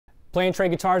Playing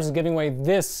Trade Guitars is giving away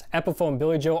this Epiphone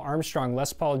Billie Joe Armstrong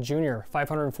Les Paul Jr.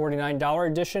 $549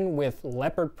 edition with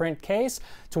leopard print case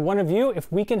to one of you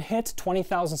if we can hit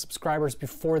 20,000 subscribers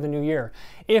before the new year.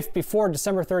 If before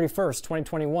December 31st,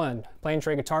 2021, Playing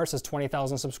Trade Guitars has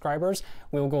 20,000 subscribers,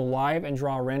 we will go live and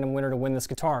draw a random winner to win this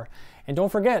guitar. And don't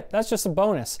forget, that's just a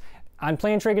bonus. On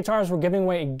Playing Trade Guitars, we're giving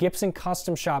away a Gibson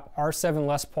Custom Shop R7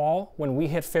 Les Paul when we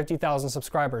hit 50,000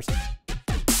 subscribers.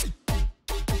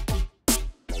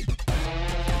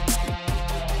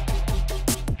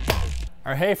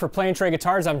 All right, hey, for Playing Trade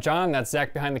Guitars, I'm John. That's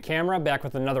Zach behind the camera, back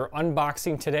with another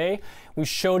unboxing today. We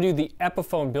showed you the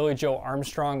Epiphone Billie Joe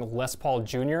Armstrong Les Paul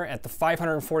Jr. at the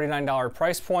 $549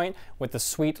 price point with the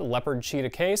sweet leopard cheetah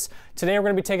case. Today we're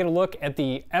going to be taking a look at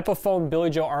the Epiphone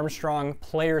Billie Joe Armstrong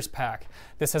Players Pack.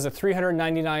 This has a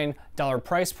 $399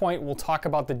 price point. We'll talk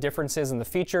about the differences in the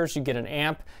features. You get an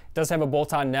amp. It does have a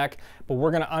bolt-on neck, but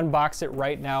we're going to unbox it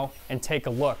right now and take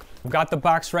a look. We've got the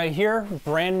box right here,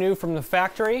 brand new from the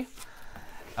factory.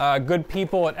 Good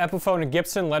people at Epiphone and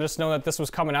Gibson let us know that this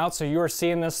was coming out, so you are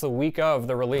seeing this the week of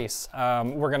the release.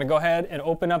 We're going to go ahead and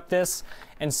open up this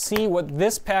and see what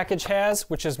this package has,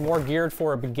 which is more geared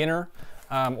for a beginner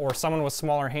or someone with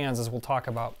smaller hands, as we'll talk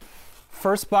about.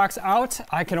 First box out,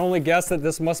 I can only guess that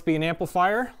this must be an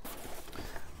amplifier.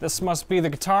 This must be the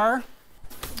guitar,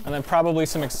 and then probably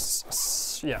some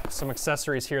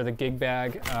accessories here, the gig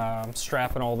bag,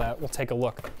 strap, and all that. We'll take a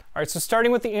look. All right, so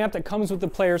starting with the amp that comes with the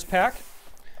Players Pack.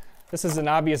 This is an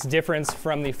obvious difference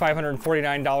from the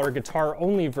 $549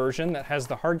 guitar-only version that has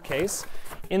the hard case.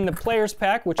 In the Players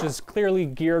Pack, which is clearly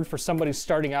geared for somebody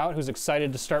starting out who's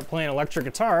excited to start playing electric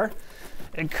guitar,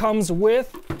 it comes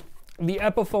with the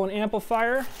Epiphone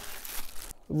amplifier.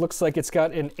 It looks like it's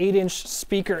got an 8-inch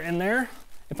speaker in there.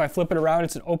 If I flip it around,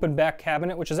 it's an open back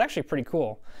cabinet, which is actually pretty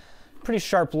cool. Pretty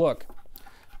sharp look.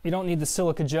 You don't need the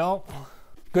silica gel.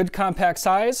 Good compact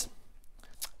size.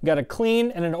 Got a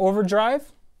clean and an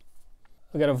overdrive.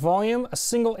 We got a volume, a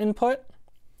single input,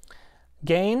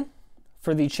 gain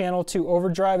for the channel 2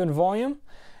 overdrive and volume,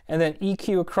 and then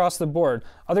EQ across the board.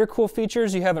 Other cool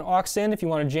features, you have an aux in if you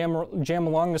want to jam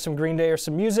along to some Green Day or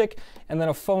some music, and then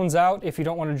a phones out if you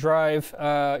don't want to drive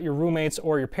your roommates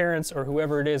or your parents or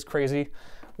whoever it is crazy,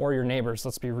 or your neighbors.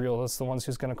 Let's be real, that's the ones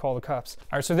who's going to call the cops.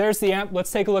 All right, so there's the amp.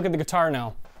 Let's take a look at the guitar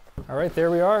now. All right,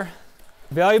 there we are.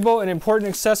 Valuable and important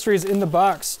accessories in the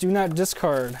box. Do not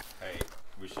discard. Hey,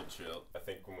 we should chill. I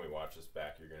think when we watch this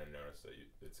back, you're going to notice that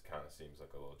it kind of seems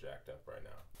like a little jacked up right now.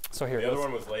 So here, the other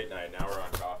one was late night. Now we're on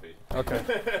coffee. Okay.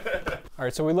 All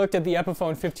right, so we looked at the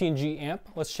Epiphone 15G amp.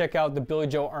 Let's check out the Billie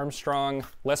Joe Armstrong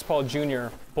Les Paul Jr.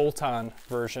 bolt-on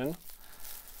version.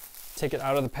 Take it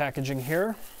out of the packaging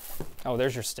here. Oh,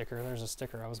 there's your sticker. There's a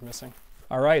sticker I was missing.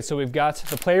 All right, so we've got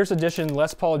the Players Edition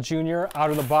Les Paul Jr.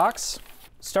 out of the box.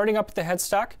 Starting up with the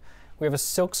headstock, we have a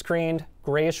silk-screened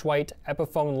grayish-white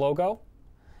Epiphone logo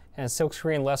and a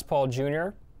silkscreen Les Paul Jr.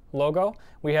 logo.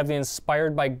 We have the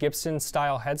Inspired by Gibson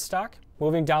style headstock.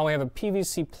 Moving down, we have a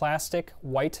PVC plastic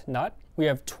white nut. We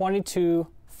have 22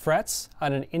 frets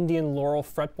on an Indian Laurel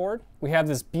fretboard. We have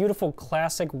this beautiful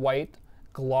classic white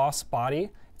gloss body.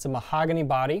 It's a mahogany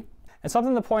body. And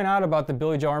something to point out about the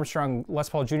Billie Joe Armstrong Les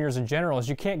Paul Jr.'s in general is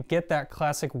you can't get that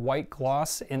classic white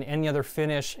gloss in any other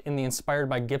finish in the Inspired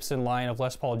by Gibson line of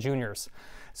Les Paul Jr.'s.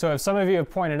 So as some of you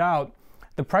have pointed out,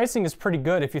 the pricing is pretty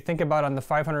good. If you think about on the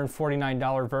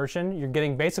 $549 version, you're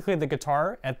getting basically the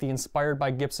guitar at the Inspired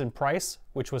by Gibson price,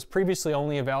 which was previously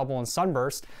only available in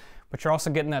Sunburst, but you're also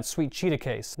getting that sweet cheetah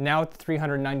case. Now at the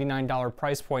 $399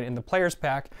 price point in the Players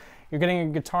Pack, you're getting a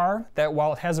guitar that,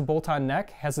 while it has a bolt-on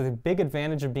neck, has a big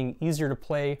advantage of being easier to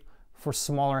play for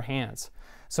smaller hands.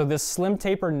 So this slim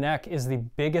taper neck is the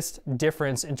biggest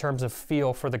difference in terms of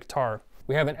feel for the guitar.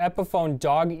 We have an Epiphone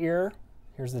dog ear.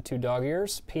 Here's the 2 dog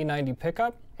ears, P90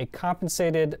 pickup, a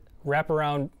compensated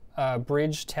wraparound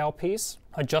bridge tailpiece,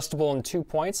 adjustable in 2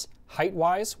 points,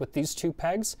 height-wise with these 2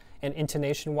 pegs, and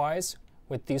intonation-wise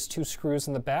with these 2 screws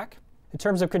in the back. In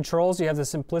terms of controls, you have the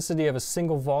simplicity of a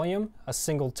single volume, a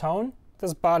single tone.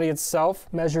 This body itself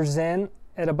measures in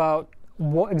at about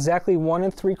exactly 1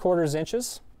 3/4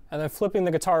 inches. And then flipping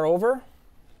the guitar over,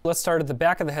 let's start at the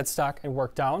back of the headstock and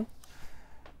work down.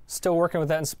 Still working with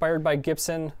that Inspired by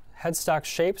Gibson headstock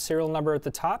shape, serial number at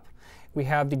the top. We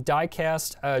have the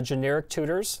die-cast generic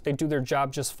tutors. They do their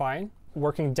job just fine.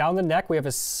 Working down the neck, we have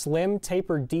a slim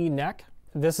taper D neck.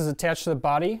 This is attached to the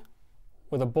body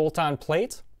with a bolt-on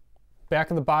plate. Back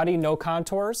of the body, no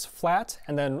contours, flat,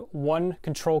 and then 1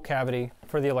 control cavity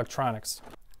for the electronics.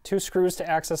 2 screws to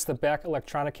access the back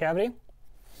electronic cavity.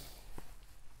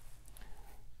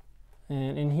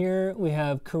 And in here we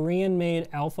have Korean-made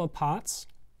alpha pots.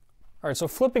 All right, so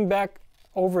flipping back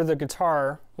over the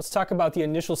guitar, let's talk about the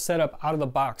initial setup out of the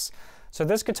box. So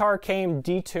this guitar came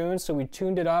detuned, so we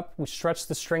tuned it up, we stretched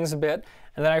the strings a bit,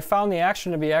 and then I found the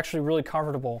action to be actually really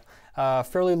comfortable.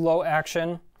 Fairly low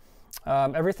action.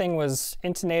 Everything was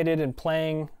intonated and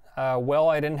playing well.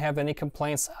 I didn't have any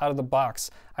complaints out of the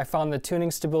box. I found the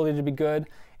tuning stability to be good.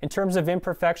 In terms of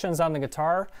imperfections on the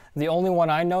guitar, the only one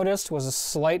I noticed was a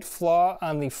slight flaw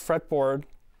on the fretboard.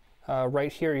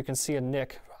 Right here you can see a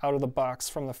nick out of the box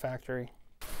from the factory.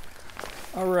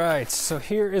 All right, so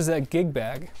here is that gig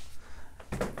bag.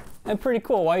 And pretty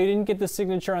cool. While you didn't get the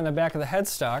signature on the back of the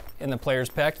headstock in the player's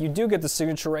pack, you do get the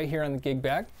signature right here on the gig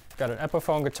bag. Got an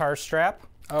Epiphone guitar strap.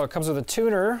 Oh, it comes with a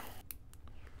tuner.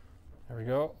 There we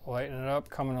go, lighten it up,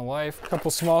 coming to life. A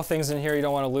couple small things in here you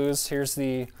don't want to lose. Here's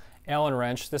the Allen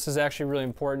wrench. This is actually really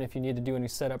important if you need to do any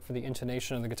setup for the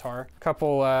intonation of the guitar. A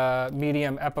couple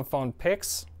medium Epiphone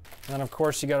picks. And then of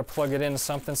course you got to plug it into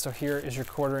something, so here is your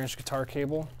 1/4-inch guitar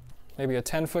cable. Maybe a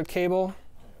 10-foot cable.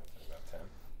 About 10.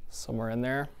 Somewhere in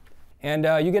there. And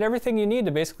you get everything you need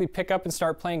to basically pick up and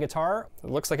start playing guitar. It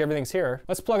looks like everything's here.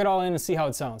 Let's plug it all in and see how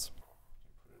it sounds.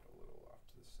 Put it a little off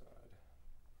to the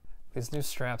side. These new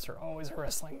straps are always a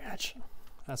wrestling match.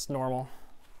 That's normal.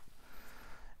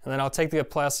 And then I'll take the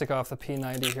plastic off the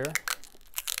P90 here.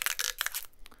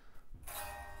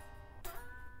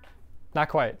 Not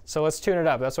quite. So let's tune it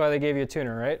up. That's why they gave you a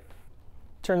tuner, right?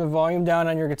 Turn the volume down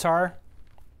on your guitar.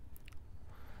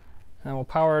 And we'll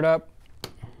power it up.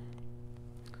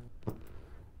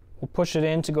 We'll push it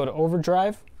in to go to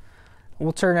overdrive.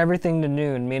 We'll turn everything to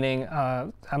noon, meaning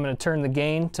I'm going to turn the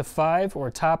gain to 5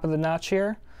 or top of the notch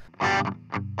here.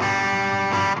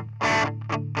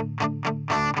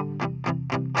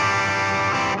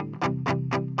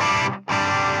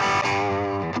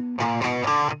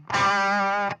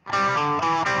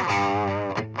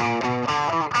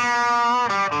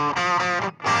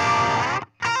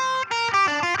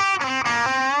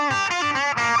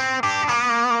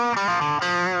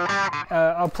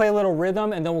 I'll play a little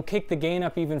rhythm and then we'll kick the gain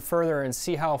up even further and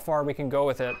see how far we can go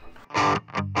with it.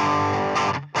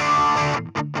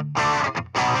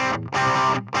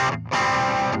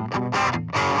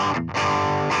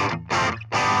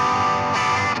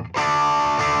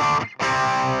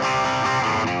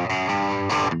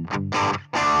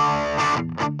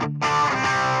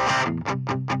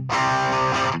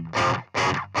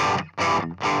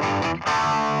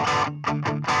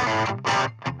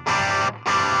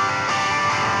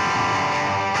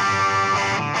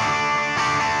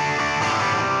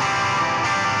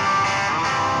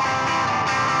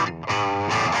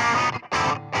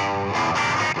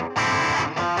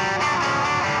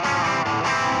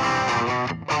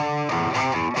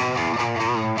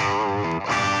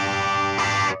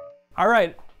 All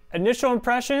right, initial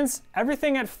impressions,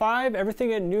 everything at 5,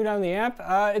 everything at noon on the amp.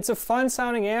 It's a fun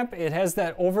sounding amp. It has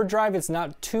that overdrive. It's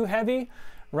not too heavy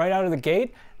right out of the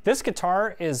gate. This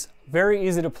guitar is very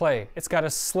easy to play. It's got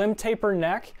a slim taper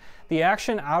neck. The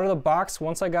action out of the box,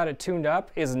 once I got it tuned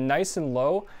up, is nice and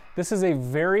low. This is a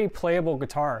very playable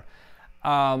guitar.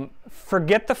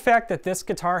 Forget the fact that this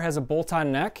guitar has a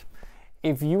bolt-on neck.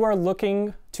 If you are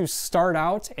looking to start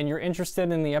out and you're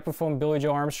interested in the Epiphone Billie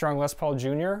Joe Armstrong Les Paul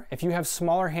Jr., if you have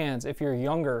smaller hands, if you're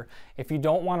younger, if you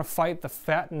don't want to fight the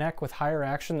fat neck with higher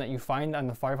action that you find on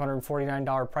the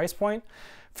 $549 price point,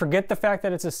 forget the fact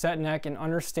that it's a set neck and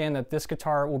understand that this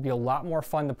guitar will be a lot more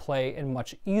fun to play and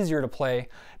much easier to play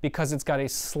because it's got a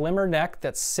slimmer neck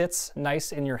that sits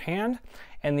nice in your hand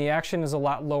and the action is a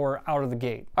lot lower out of the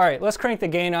gate. All right, let's crank the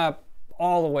gain up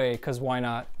all the way, because why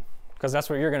not? Because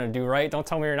that's what you're going to do, right? Don't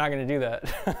tell me you're not going to do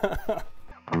that.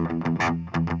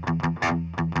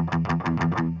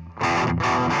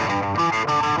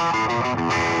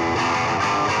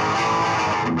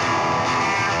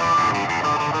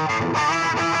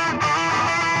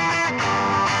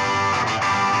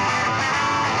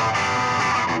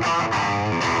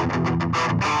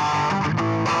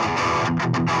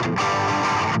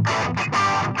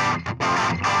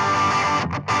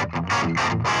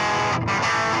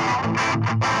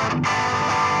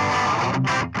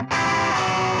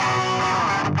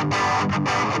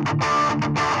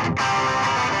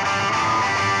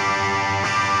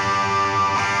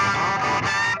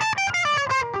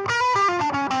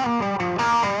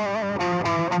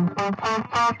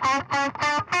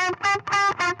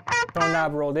 Tone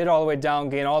knob rolled it all the way down,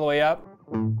 gain all the way up.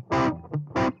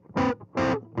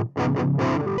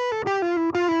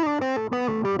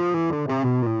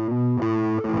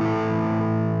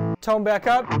 Tone back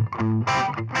up.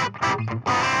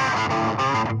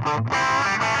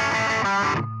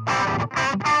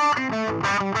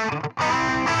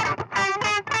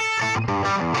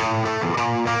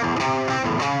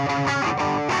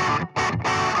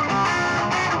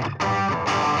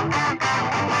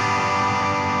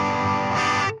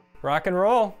 rock and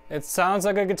roll. It sounds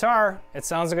like a guitar. It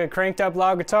sounds like a cranked up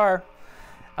loud guitar.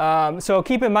 So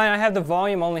keep in mind, I have the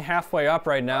volume only halfway up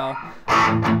right now.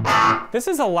 This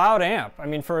is a loud amp. I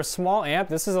mean, for a small amp,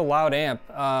 this is a loud amp.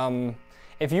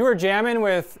 If you were jamming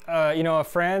with, you know, a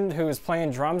friend who was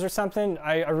playing drums or something,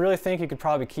 I really think you could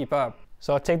probably keep up.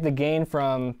 So I'll take the gain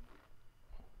from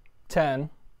 10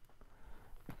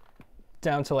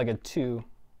 down to like a 2.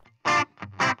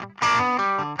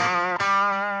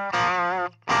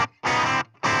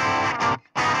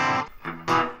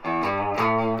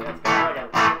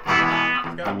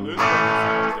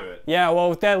 Yeah, well,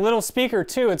 with that little speaker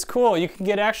too, it's cool. You can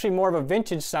get actually more of a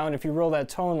vintage sound if you roll that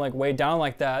tone like way down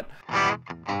like that.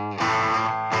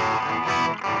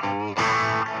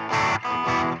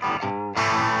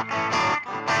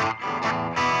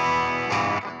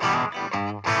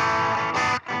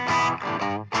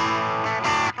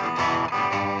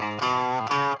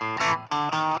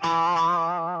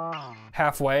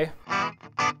 Halfway.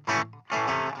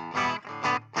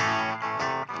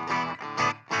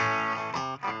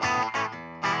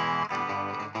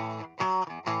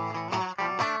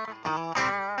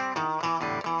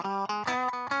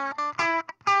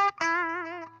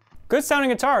 Good sounding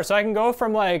guitar, so I can go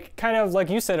from like, kind of like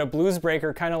you said, a blues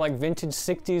breaker, kind of like vintage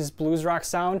 60s blues rock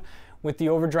sound with the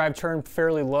overdrive turned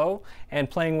fairly low and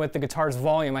playing with the guitar's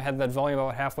volume. I had that volume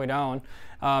about halfway down,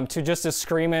 to just a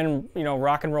screaming, you know,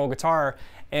 rock and roll guitar.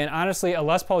 And honestly, a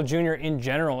Les Paul Jr. in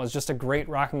general is just a great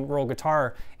rock and roll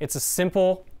guitar. It's a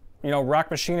simple, you know,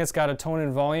 rock machine. It's got a tone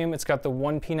and volume. It's got the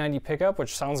one P90 pickup,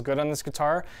 which sounds good on this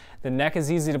guitar. The neck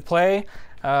is easy to play.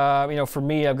 You know, for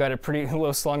me, I've got it pretty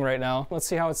low slung right now. Let's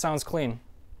see how it sounds clean.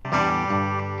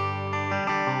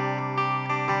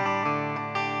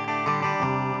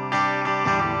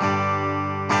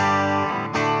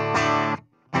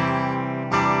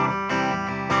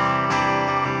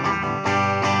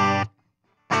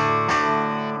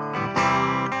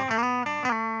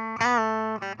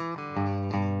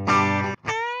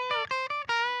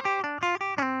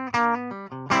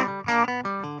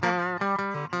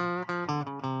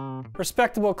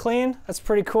 Respectable clean, that's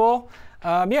pretty cool.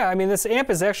 Yeah, I mean, this amp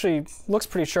is actually, looks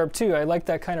pretty sharp too. I like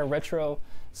that kind of retro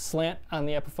slant on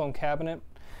the Epiphone cabinet.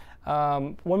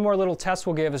 One more little test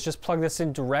we'll give is just plug this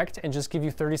in direct and just give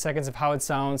you 30 seconds of how it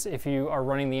sounds if you are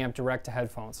running the amp direct to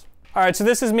headphones. All right, so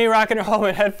this is me rocking and rolling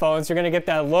with headphones. You're gonna get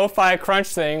that lo-fi crunch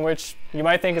thing, which you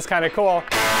might think is kind of cool.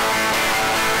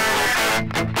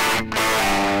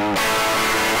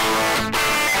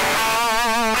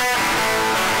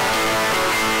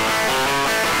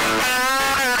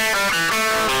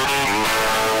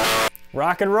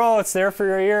 Rock and roll, it's there for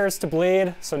your ears to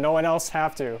bleed, so no one else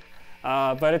have to.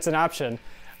 But it's an option. I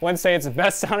wouldn't say it's the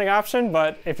best sounding option,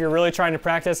 but if you're really trying to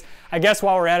practice, I guess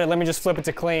while we're at it, let me just flip it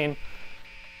to clean.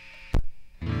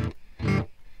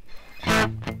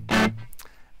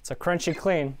 It's a crunchy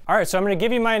clean. All right, so I'm gonna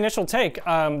give you my initial take.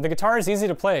 The guitar is easy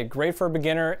to play, great for a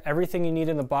beginner, everything you need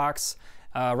in the box,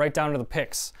 right down to the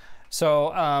picks.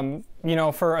 So, you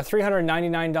know, for a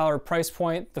 $399 price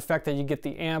point, the fact that you get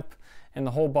the amp, and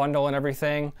the whole bundle and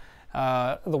everything.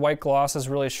 The white gloss is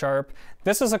really sharp.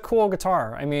 This is a cool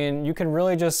guitar. I mean, you can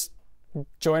really just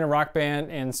join a rock band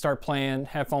and start playing,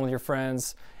 have fun with your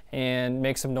friends, and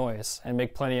make some noise, and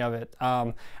make plenty of it.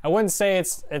 I wouldn't say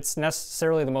it's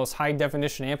necessarily the most high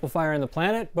definition amplifier on the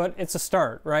planet, but it's a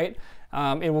start, right?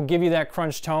 It will give you that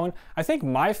crunch tone. I think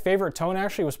my favorite tone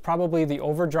actually was probably the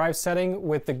overdrive setting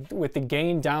with the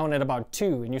gain down at about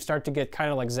 2, and you start to get kind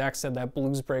of like Zach said, that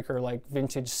blues breaker, like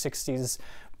vintage 60s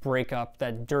breakup,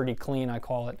 that dirty clean I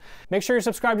call it. Make sure you're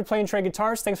subscribed to Play and Trade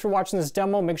Guitars. Thanks for watching this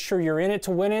demo. Make sure you're in it to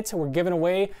win it. We're giving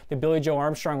away the Billie Joe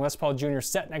Armstrong Les Paul Jr.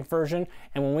 set neck version,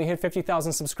 and when we hit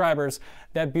 50,000 subscribers,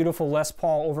 that beautiful Les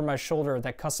Paul over my shoulder,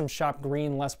 that custom shop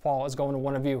green Les Paul is going to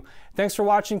one of you. Thanks for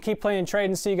watching. Keep playing and trade,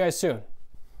 and see you guys soon.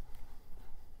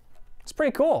 It's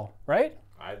pretty cool, right?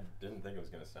 I didn't think it was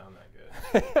going to sound that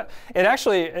good.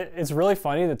 It's really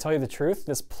funny, to tell you the truth.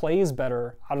 This plays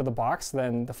better out of the box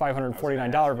than the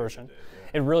 $549 version.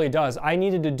 It really does. I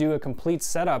needed to do a complete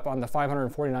setup on the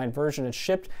 $549 version. It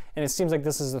shipped, and it seems like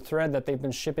this is the thread that they've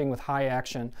been shipping with high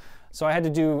action. So I had to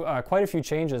do quite a few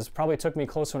changes. Probably took me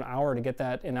close to an hour to get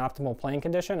that in optimal playing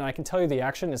condition. And I can tell you the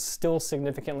action is still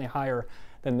significantly higher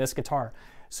than this guitar.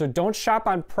 So don't shop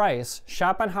on price,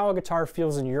 shop on how a guitar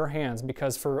feels in your hands,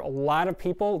 because for a lot of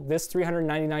people, this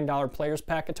 $399 Players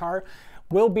Pack guitar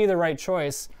will be the right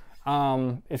choice.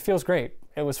 It feels great.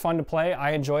 It was fun to play.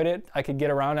 I enjoyed it. I could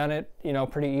get around on it, you know,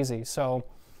 pretty easy. So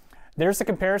there's the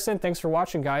comparison. Thanks for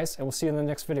watching, guys, and we'll see you in the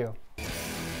next video.